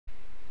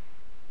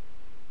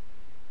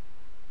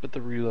But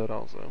the reload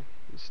also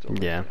is still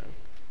Yeah. bad.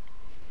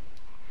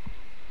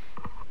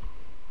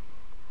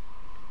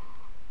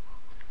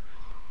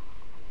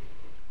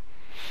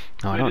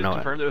 Oh, I Wait, don't is it know.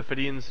 confirmed that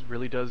Ophidians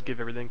really does give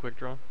everything quick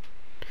draw?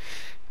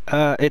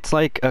 It's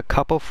like a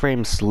couple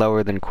frames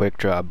slower than quick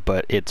draw,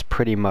 but it's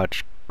pretty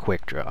much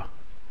quick draw.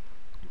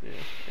 Yeah,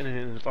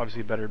 and it's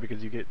obviously better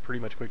because you get pretty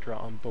much quick draw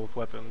on both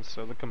weapons,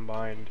 so the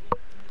combined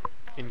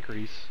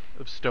increase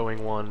of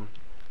stowing one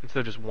instead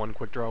of just one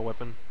quick draw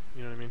weapon,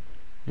 you know what I mean?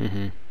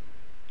 Mm-hmm.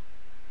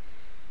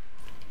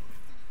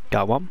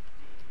 Got one?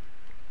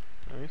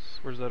 Nice.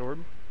 Where's that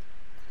orb?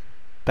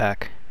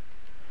 Back.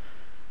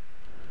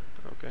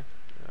 Okay.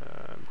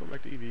 I'm going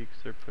back to EV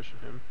because they're pushing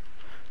him.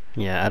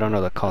 Yeah, I don't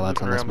know the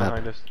callouts on this map.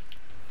 Behind us.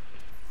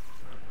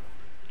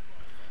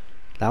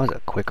 That was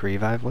a quick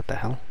revive. What the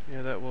hell?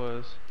 Yeah, that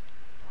was.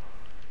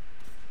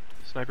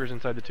 Sniper's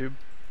inside the tube.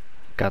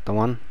 Got the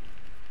one.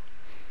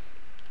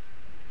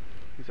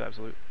 He's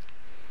absolute.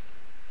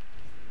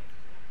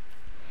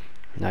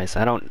 Nice.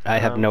 I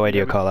have no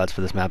idea yeah, callouts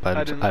for this map.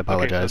 I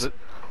apologize. Okay,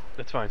 so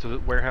that's fine. So the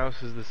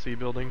warehouse is the C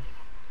building.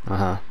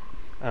 Uh-huh.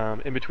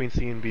 In between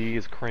C and B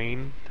is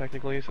crane,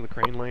 technically, so the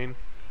crane lane.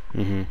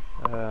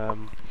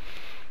 Mm-hmm.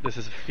 This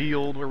is a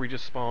field where we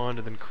just spawned,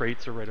 and then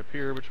crates are right up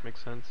here, which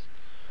makes sense.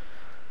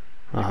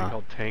 You can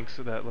call tanks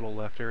at that little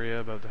left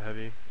area above the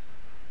heavy.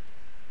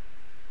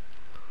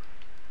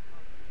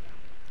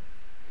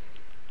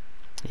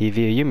 EV,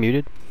 are you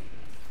muted?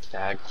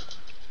 Stag.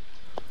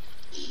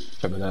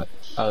 Sorry about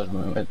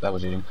that. That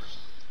was eating.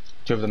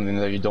 Two of them in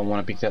there you don't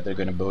want to pick that, they're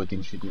gonna both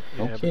and shoot you.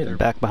 Yeah, okay then.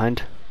 Back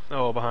behind.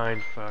 Oh,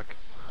 behind, fuck.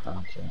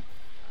 Okay.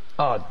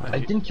 Oh, I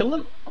didn't kill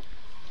him?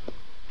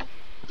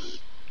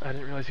 I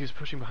didn't realize he was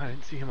pushing behind. I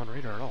didn't see him on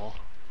radar at all.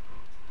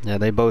 Yeah,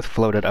 they both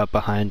floated up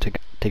behind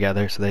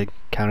together, so they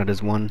counted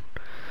as one.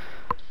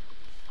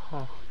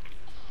 Huh.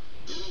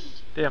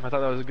 Damn, I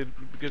thought that was a good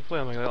play.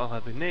 I'm like, I'll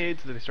have the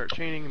nades, so then they start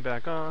chaining and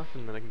back off,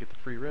 and then I can get the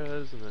free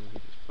res, and then he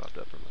just popped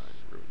up from behind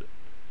and ruined it.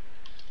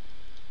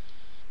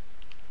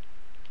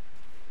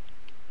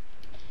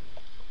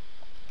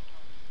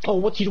 Oh,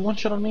 what? You one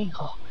shot on me?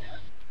 Oh man.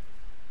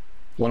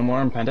 One more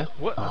on Panda.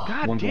 What? Oh,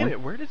 God damn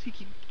it! Where does he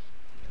keep?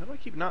 How do I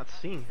keep not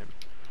seeing him?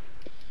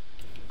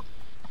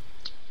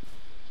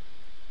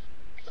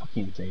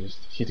 Fucking dazed.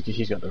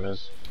 He's got the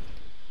res.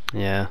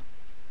 Yeah.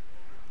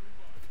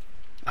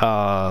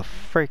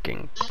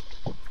 Freaking.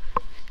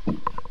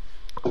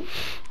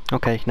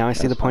 Okay, now I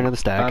see the point of the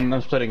stack.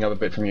 I'm splitting up a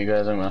bit from you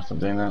guys. I'm gonna stop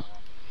doing that.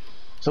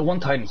 So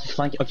one Titan, he's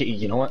flanking. Okay,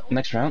 you know what?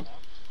 Next round.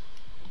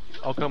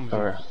 I'll come.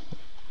 Or,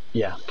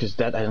 yeah, because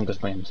that Titan goes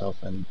by himself,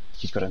 and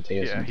he's got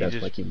Antaeus. Yeah, and he that's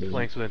just like he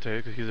flanks with Antaeus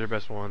because he's their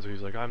best one. So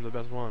he's like, I'm the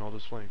best one. I'll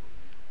just flank.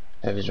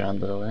 Heavy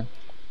round, by the way.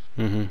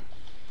 Mm-hmm.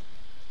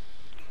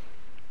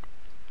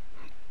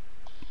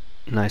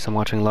 Nice, I'm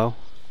watching low.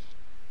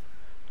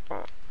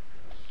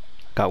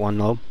 Got one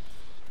low.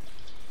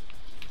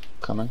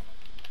 Coming.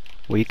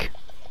 Weak.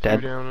 Two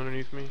Dead. down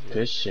underneath me. Yeah.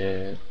 Good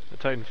shit. The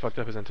Titan fucked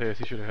up his Antaeus.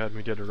 He should have had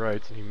me dead to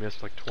rights, and he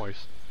missed like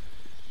twice.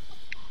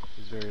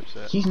 He's very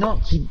upset. He's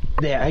not.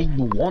 There. I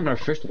won our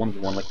first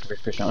 1v1 like the very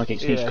first round. Okay,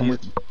 Steve, Yeah, come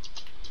with me.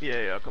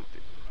 Yeah, I'll come with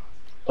you.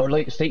 Or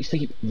like stay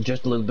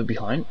just a little bit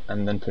behind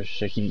and then push.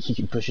 So he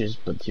pushes,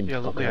 but he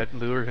Yeah,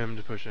 lure him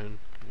to push in.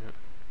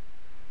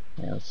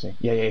 Yeah. Yeah, let's see.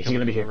 Yeah, he's Coming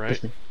gonna be from here. the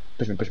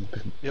right. Push me.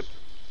 Yep.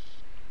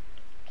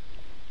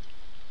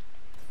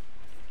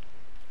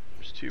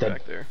 There's two Dead.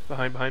 back there.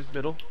 Behind,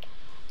 middle.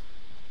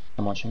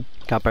 I'm watching.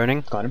 Got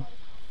burning. Got him.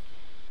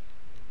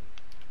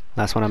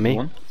 Last one on me.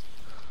 One.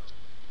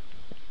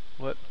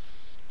 What?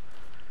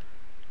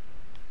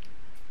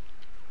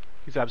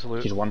 He's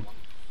absolute. He's one.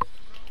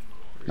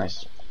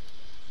 Nice.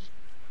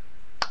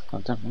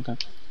 Okay.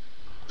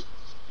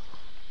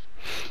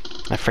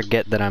 I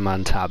forget that I'm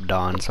on top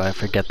Dawn, so I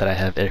forget that I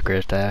have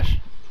Icarus Dash.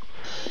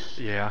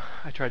 Yeah,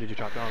 I tried to do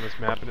top down on this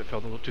map and it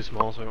felt a little too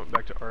small, so I went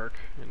back to Arc,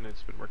 and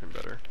it's been working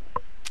better.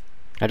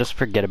 I just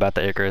forget about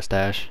the Icarus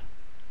Dash.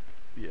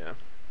 Yeah.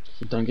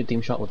 Don't get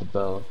team shot with a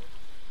bow.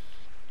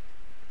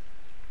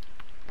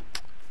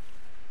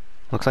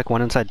 Looks like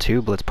one inside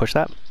tube. Let's push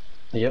that.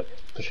 Yep.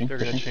 Pushing. They're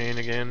gonna chain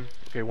again.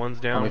 Okay, one's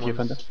down. I'm with you,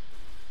 Panda.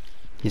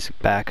 He's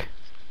back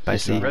by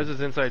C. Rez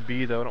is inside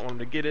B though. I don't want him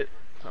to get it.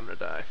 I'm gonna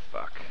die.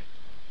 Fuck.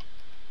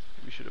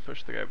 We should have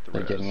pushed the guy with the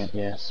They're res. getting it.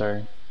 Yeah.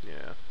 Sorry.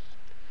 Yeah.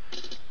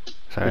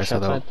 Sorry, Push so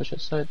outside. Push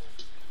outside.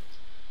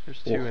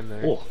 There's two in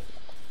there. Oh.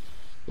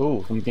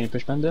 Oh, I'm getting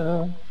pushed,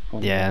 Panda.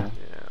 Oh, Yeah.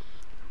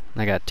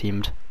 no. I got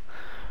teamed.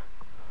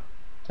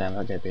 Damn,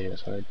 that guy baited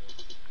us hard.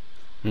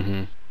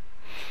 Mm-hmm.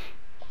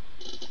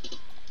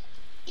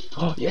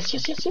 Oh, yes.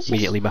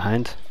 Immediately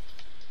behind.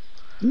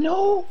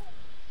 No!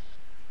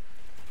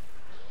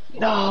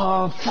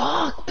 No,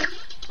 fuck!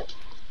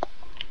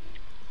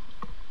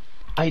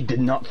 I did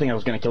not think I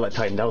was gonna kill that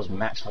Titan. That was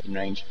max fucking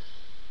range.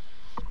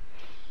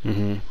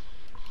 Mm-hmm.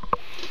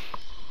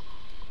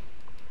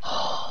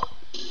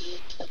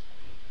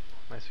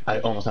 Nice. I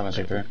almost have my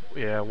sniper.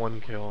 Yeah,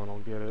 one kill and I'll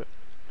get it.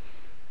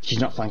 He's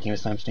not flanking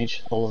this time,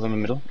 Stage. All of them in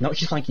the middle. No,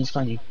 he's flanking.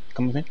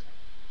 Come with me.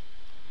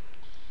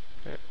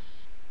 Okay.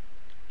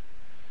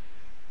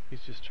 He's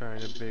just trying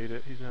to bait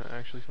it. He's not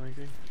actually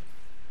flanking.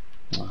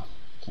 Oh,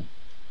 okay.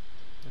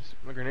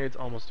 My grenade's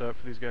almost up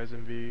for these guys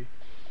in V.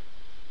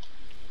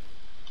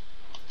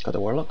 Got the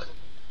Warlock.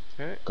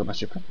 Okay. Got my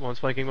super. One's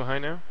flanking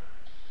behind now.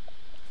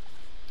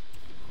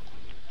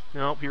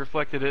 Nope, he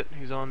reflected it.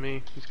 He's on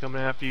me. He's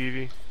coming after you,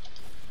 Evie.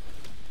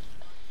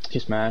 He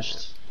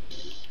smashed.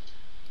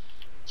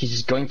 He's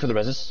just going for the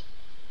resist.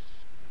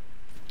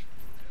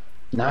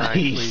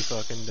 Nicely Nice.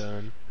 fucking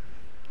done.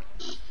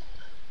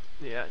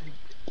 Yeah,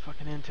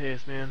 fucking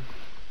Antaeus, man.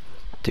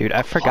 Dude,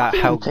 I forgot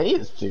how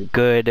Dude.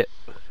 good,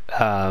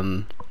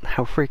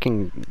 how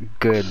freaking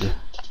good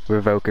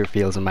Revoker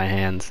feels in my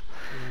hands.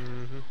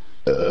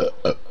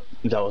 Mm-hmm.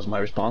 That was my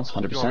response.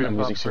 100%. I'm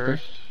using super.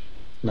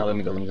 No, let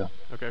me go.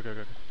 Okay.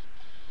 Because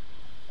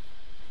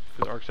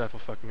Arcstaff will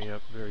fuck me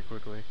up very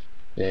quickly.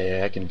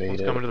 Yeah, I can bait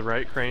One's it. coming to the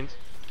right, Cranes.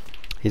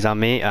 He's on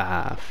me.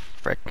 Ah,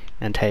 frick.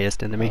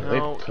 Antaeus into me. They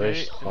No,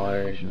 pushed hey,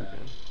 hard, shotgun. man.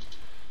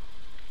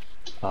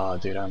 Oh,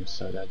 dude, I'm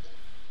so dead.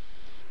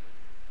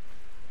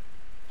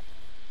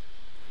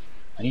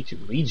 I need to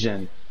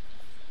regen.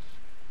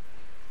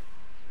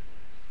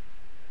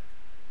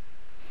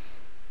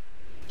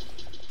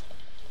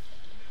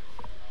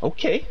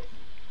 Okay.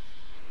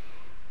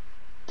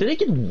 Did I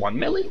get one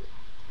melee?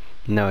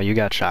 No, you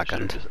got I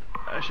shotgunned.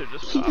 should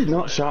just. He did popped not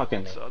when I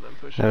shotgun me. Saw them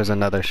push. There was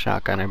another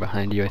shotgunner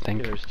behind you, I Yeah,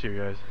 think. there's two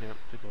guys. Yep,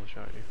 they both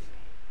shot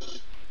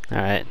you.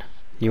 Alright.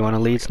 You want to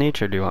lead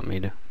Sneech, or do you want me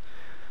to?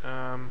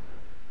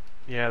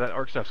 Yeah, that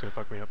Arcstaff's gonna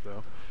fuck me up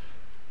though.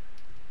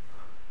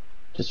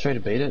 Just try to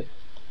bait it.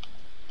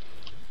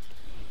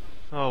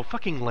 Oh,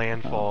 fucking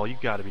landfall! You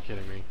gotta be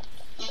kidding me.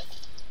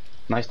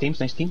 Nice teams,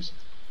 nice teams.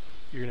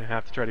 You're gonna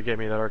have to try to get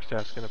me. That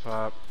Arcstaff's gonna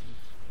pop.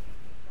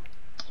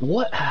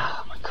 What?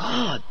 Oh my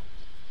god.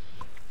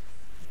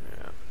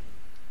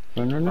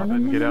 Yeah. No. Pop it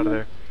and get out of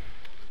there.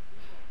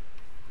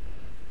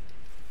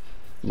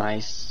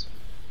 Nice.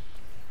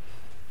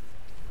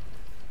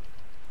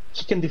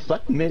 He can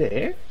deflect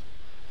mid-air?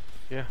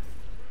 Yeah.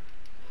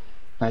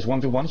 Nice,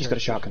 1v1, he's Yeah, got a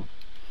shotgun.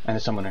 And a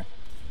summoner.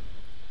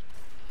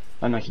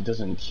 Oh no, he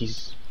doesn't.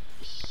 He's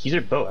a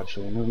bow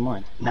actually, never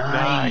mind.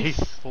 Nice!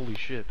 Holy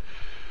shit.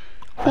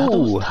 Wow, that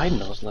was Ooh. Titan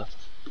that was left.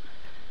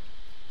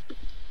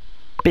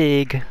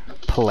 Big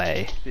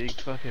play. Big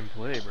fucking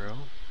play, bro.